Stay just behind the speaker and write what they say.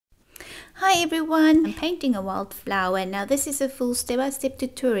Hi everyone, I'm painting a wildflower. Now this is a full step-by-step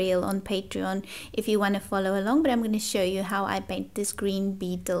tutorial on Patreon if you want to follow along, but I'm going to show you how I paint this green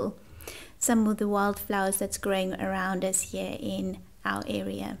beetle. Some of the wildflowers that's growing around us here in our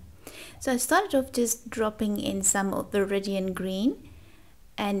area. So I started off just dropping in some of Viridian Green,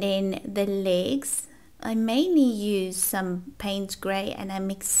 and then the legs I mainly use some Payne's grey, and I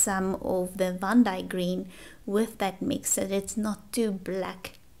mix some of the Dyke green with that mix so that it's not too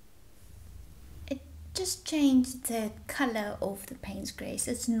black. Just change the color of the Payne's grey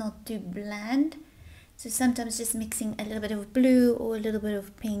so it's not too bland. So sometimes just mixing a little bit of blue or a little bit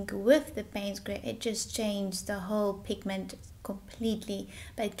of pink with the Payne's grey, it just changes the whole pigment completely,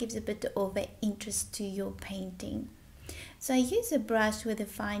 but it gives a bit of an interest to your painting. So I use a brush with a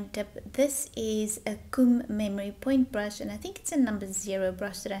fine tip. This is a Aque memory point brush, and I think it's a number 0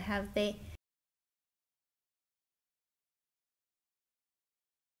 brush that I have there.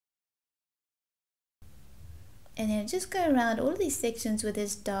 And then I just go around all these sections with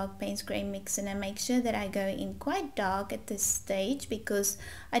this dark Payne's grey mix, and I make sure that I go in quite dark at this stage because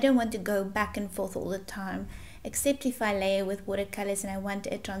I don't want to go back and forth all the time, except if I layer with watercolors and I want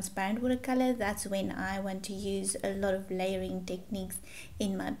a transparent watercolor. That's when I want to use a lot of layering techniques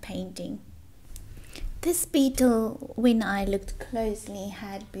in my painting. This beetle, when I looked closely,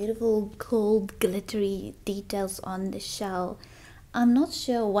 had beautiful gold glittery details on the shell. I'm not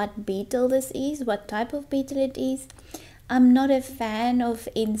sure what beetle this is, what type of beetle it is. I'm not a fan of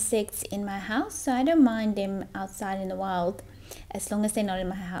insects in my house, so I don't mind them outside in the wild as long as they're not in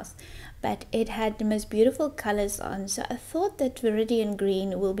my house. But it had the most beautiful colors on, so I thought that Viridian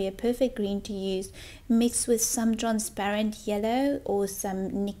Green will be a perfect green to use, mixed with some transparent yellow or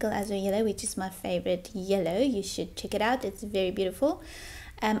some nickel azure yellow, which is my favorite yellow. You should check it out, it's very beautiful.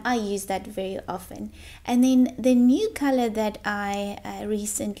 I use that very often. And then the new color that I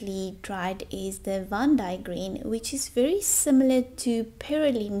recently tried is the Dyke green, which is very similar to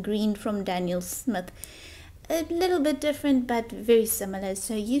Perylene green from Daniel Smith. A little bit different, but very similar.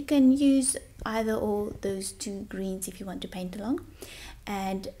 So you can use either or those two greens if you want to paint along.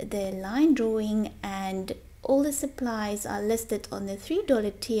 And the line drawing and all the supplies are listed on the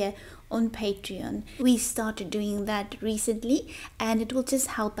 $3 tier on Patreon. We started doing that recently, and it will just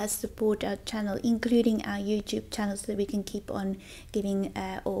help us support our channel, including our YouTube channel, so that we can keep on giving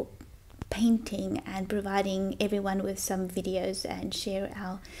or painting and providing everyone with some videos and share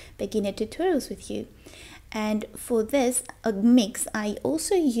our beginner tutorials with you. And for this mix, I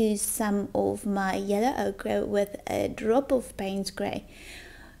also use some of my yellow ochre with a drop of Payne's grey.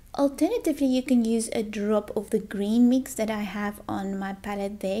 Alternatively, you can use a drop of the green mix that I have on my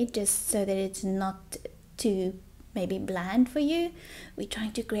palette there, just so that it's not too maybe bland for you. We're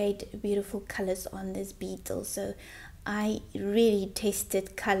trying to create beautiful colors on this beetle, so I really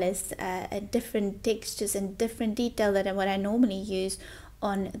tested colors, different textures and different detail than what I normally use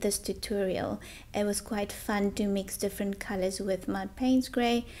on this tutorial. It was quite fun to mix different colors with my Payne's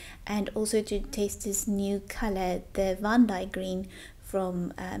grey, and also to test this new color, the Dyke green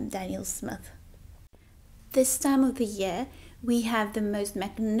from Daniel Smith. This time of the year we have the most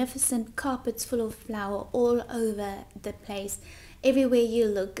magnificent carpets full of flower all over the place. Everywhere you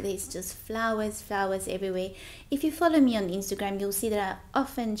look, there's just flowers everywhere. If you follow me on Instagram, you'll see that I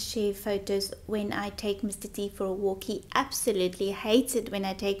often share photos when I take Mr. T for a walk. He absolutely hates it when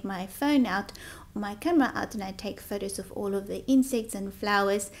I take my phone out or my camera out and I take photos of all of the insects and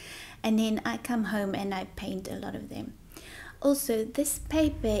flowers, and then I come home and I paint a lot of them. Also, this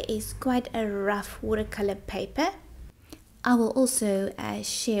paper is quite a rough watercolor paper. I will also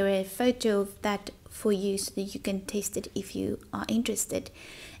share a photo of that for you so that you can test it if you are interested.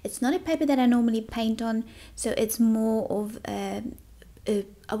 It's not a paper that I normally paint on, so it's more of I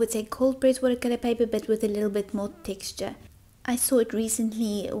would say cold press watercolor paper, but with a little bit more texture. I saw it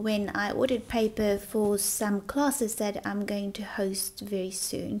recently when I ordered paper for some classes that I'm going to host very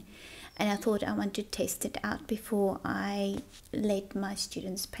soon, and I thought I want to test it out before I let my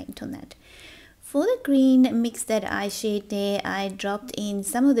students paint on that. For the green mix that I shared there, I dropped in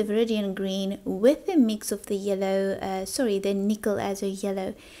some of the Viridian Green with a mix of the yellow, the nickel azure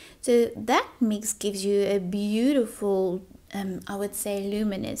yellow. So that mix gives you a beautiful, I would say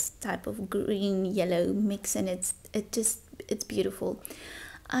luminous type of green yellow mix, and it's beautiful.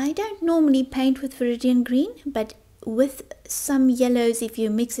 I don't normally paint with Viridian Green, but with some yellows, if you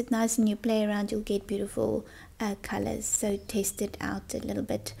mix it nice and you play around, you'll get beautiful colors. So test it out a little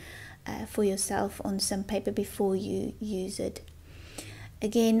bit for yourself on some paper before you use it.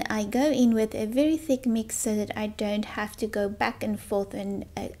 Again, I go in with a very thick mix so that I don't have to go back and forth and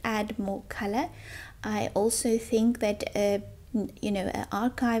add more color. I also think that you know, an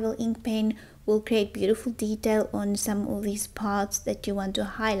archival ink pen will create beautiful detail on some of these parts that you want to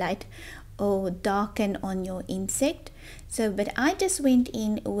highlight or darken on your insect. So, but I just went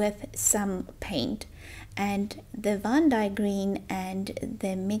in with some paint, and the Dyke green and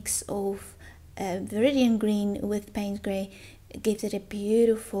the mix of Viridian Green with Payne's grey gives it a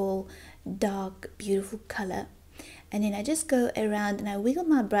beautiful dark, beautiful color. And then I just go around and I wiggle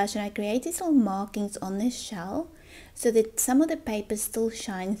my brush and I create these little markings on the shell so that some of the paper still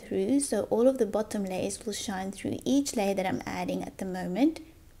shine through, so all of the bottom layers will shine through each layer that I'm adding at the moment.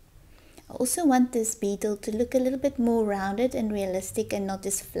 I also want this beetle to look a little bit more rounded and realistic and not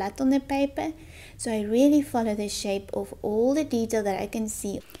just flat on the paper. So I really follow the shape of all the detail that I can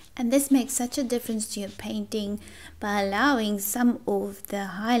see. And this makes such a difference to your painting by allowing some of the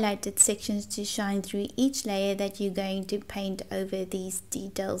highlighted sections to shine through each layer that you're going to paint over these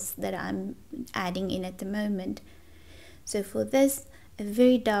details that I'm adding in at the moment. So for this, a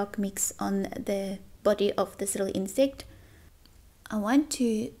very dark mix on the body of this little insect. I want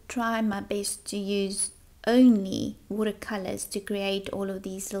to try my best to use only watercolors to create all of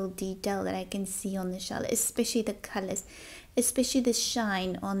these little detail that I can see on the shell, especially the colors, especially the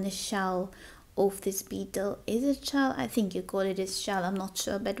shine on the shell of this beetle. Is it shell? I think you call it a shell, I'm not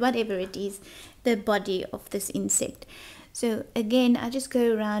sure, but whatever it is, the body of this insect. So again, I just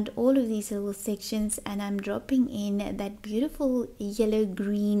go around all of these little sections and I'm dropping in that beautiful yellow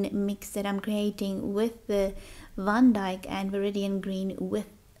green mix that I'm creating with the Dyke and Viridian Green with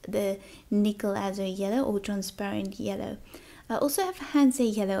the nickel azo yellow or transparent yellow. I also have Hansa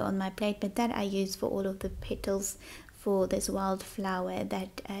yellow on my plate, but that I use for all of the petals for this wildflower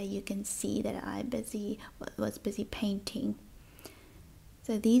that you can see that I was busy painting.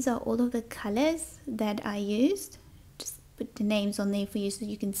 So these are all of the colors that I used. Just put the names on there for you so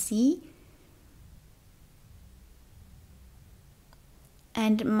you can see.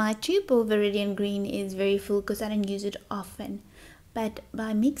 And my tube of Viridian Green is very full because I don't use it often. But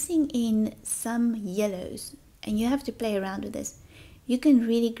by mixing in some yellows, and you have to play around with this, you can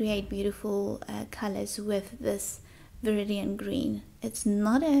really create beautiful colors with this Viridian Green. It's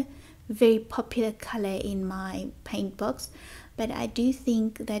not a very popular color in my paint box, but I do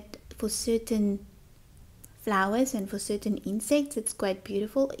think that for certain flowers and for certain insects it's quite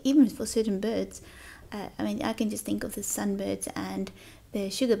beautiful, even for certain birds. I mean, I can just think of the sunbirds and the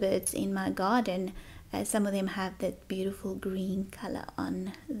sugar birds in my garden. Some of them have that beautiful green color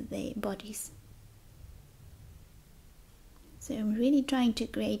on their bodies. So I'm really trying to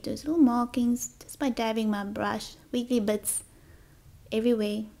create those little markings just by dabbing my brush, wiggly bits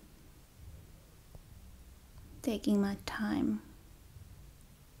everywhere, taking my time.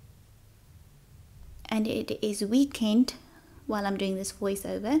 And it is weekend while I'm doing this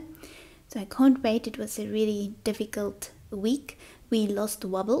voiceover, so I can't wait. It was a really difficult week. We lost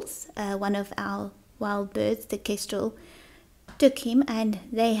Wobbles, one of our wild birds, the kestrel, took him and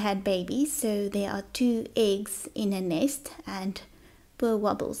they had babies, so there are 2 eggs in a nest and poor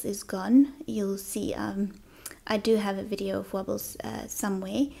Wobbles is gone. You'll see I do have a video of Wobbles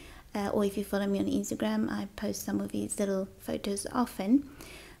somewhere, or if you follow me on Instagram I post some of his little photos often,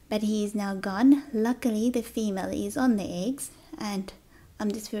 but he is now gone. Luckily the female is on the eggs and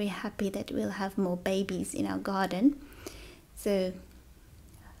I'm just very happy that we'll have more babies in our garden. So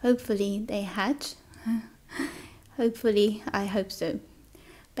hopefully they hatch. Hopefully, I hope so.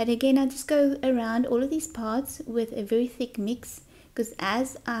 But again, I just go around all of these parts with a very thick mix, because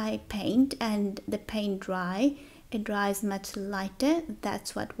as I paint and the paint it dries much lighter.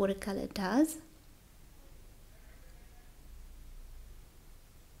 That's what watercolor does.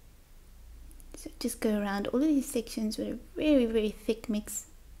 So just go around all of these sections with a very, very thick mix.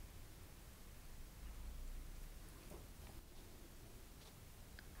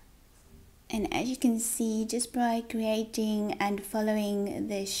 And as you can see, just by creating and following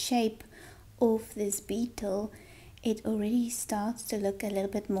the shape of this beetle, it already starts to look a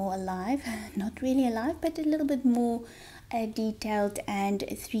little bit more alive. Not really alive, but a little bit more detailed and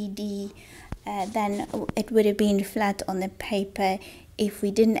 3D than it would have been flat on the paper if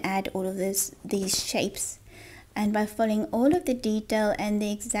we didn't add all of these shapes. And by following all of the detail and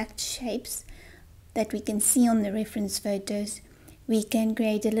the exact shapes that we can see on the reference photos, we can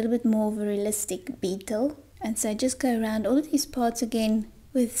create a little bit more of a realistic beetle. And so I just go around all of these parts again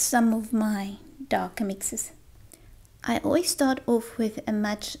with some of my darker mixes. I always start off with a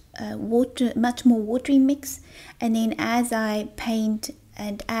much more watery mix, and then as I paint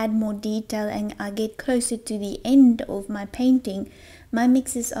and add more detail and I get closer to the end of my painting, my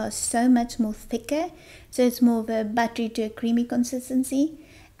mixes are so much more thicker, so it's more of a buttery to a creamy consistency,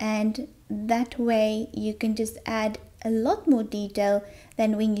 and that way you can just add a lot more detail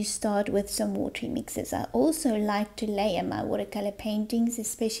than when you start with some watery mixes. I also like to layer my watercolor paintings,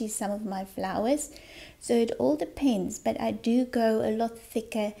 especially some of my flowers. So it all depends, but I do go a lot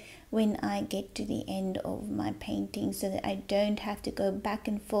thicker when I get to the end of my painting so that I don't have to go back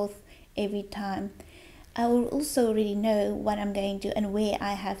and forth every time. I will also already know what I'm going to and where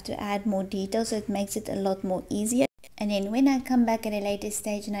I have to add more detail, so it makes it a lot more easier. And then when I come back at a later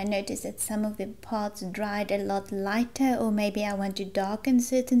stage and I notice that some of the parts dried a lot lighter, or maybe I want to darken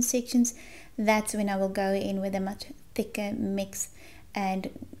certain sections, that's when I will go in with a much thicker mix and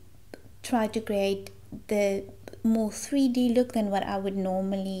try to create the more 3D look than what I would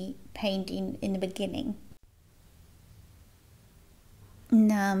normally paint in the beginning.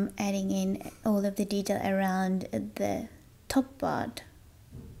 Now I'm adding in all of the detail around the top part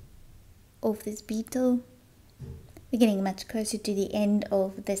of this beetle. We're getting much closer to the end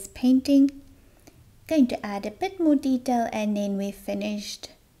of this painting. Going to add a bit more detail and then we're finished.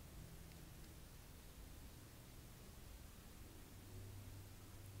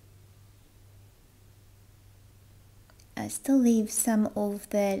 I still leave some of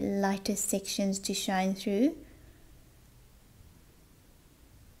the lighter sections to shine through.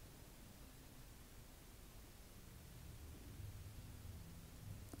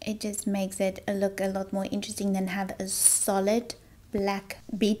 It just makes it look a lot more interesting than have a solid black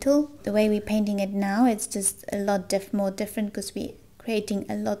beetle. The way we're painting it now, it's just a lot more different because we're creating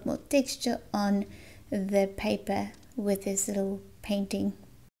a lot more texture on the paper with this little painting.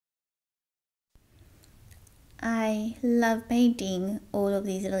 I love painting all of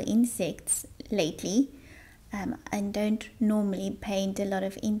these little insects lately. I don't normally paint a lot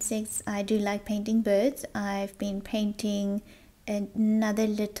of insects. I do like painting birds. I've been painting another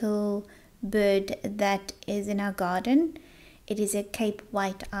little bird that is in our garden. It is a Cape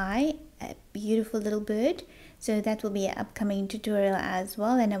white-eye, a beautiful little bird. So that will be an upcoming tutorial as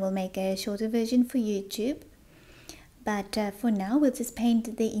well, and I will make a shorter version for YouTube. But for now we'll just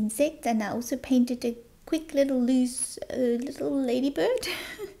paint the insect, and I also painted a quick little loose little ladybird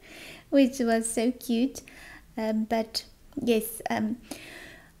which was so cute. But yes,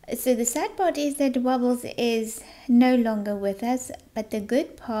 so the sad part is that Wobbles is no longer with us, but the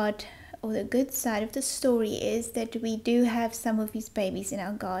good part, or the good side of the story, is that we do have some of his babies in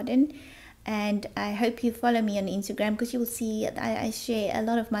our garden. And I hope you follow me on Instagram, because you will see I share a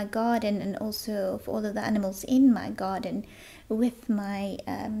lot of my garden and also of all of the animals in my garden with my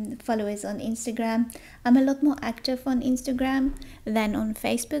followers on Instagram. I'm a lot more active on Instagram than on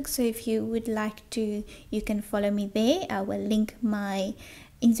Facebook, so if you would like to, you can follow me there. I will link my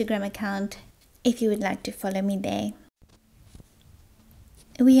Instagram account if you would like to follow me there.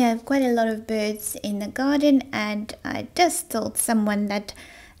 We have quite a lot of birds in the garden, and I just told someone that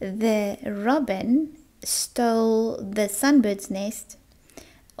the robin stole the sunbird's nest,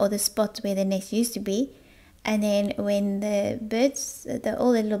 or the spot where the nest used to be, and then when the birds,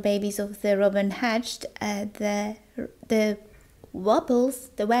 all the little babies of the robin hatched, the Wobbles,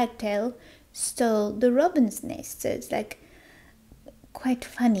 the wagtail, stole the robin's nest. So it's like quite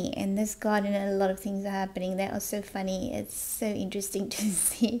funny. In this garden a lot of things are happening. They are so funny. It's so interesting to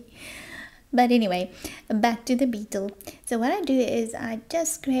see. But anyway, back to the beetle. So what I do is I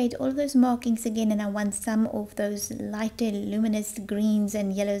just create all of those markings again, and I want some of those lighter luminous greens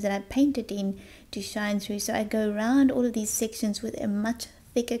and yellows that I painted in to shine through. So I go around all of these sections with a much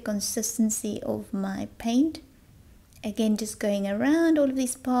thicker consistency of my paint. Again, just going around all of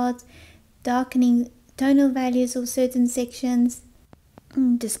these parts, darkening tonal values of certain sections.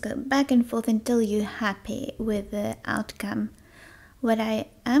 Just go back and forth until you're happy with the outcome. What I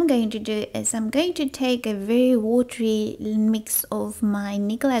am going to do is I'm going to take a very watery mix of my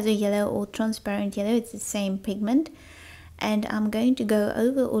nickel azo yellow or transparent yellow, it's the same pigment, and I'm going to go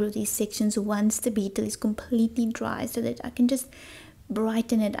over all of these sections once the beetle is completely dry, so that I can just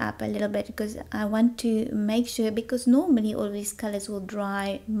brighten it up a little bit, because I want to make sure, because normally all of these colors will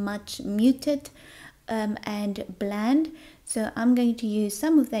dry much muted and bland. So I'm going to use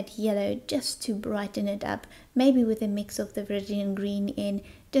some of that yellow just to brighten it up, maybe with a mix of the Viridian Green in,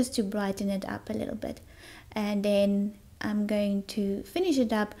 just to brighten it up a little bit. And then I'm going to finish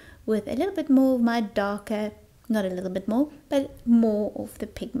it up with a little bit more of my darker, not a little bit more, but more of the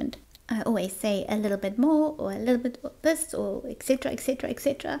pigment. I always say a little bit more, or a little bit of this, or etc, etc,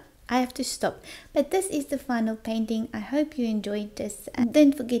 etc. I have to stop. But this is the final painting. I hope you enjoyed this, and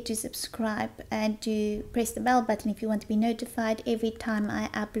don't forget to subscribe and to press the bell button if you want to be notified every time I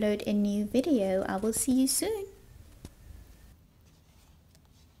upload a new video. I will see you soon.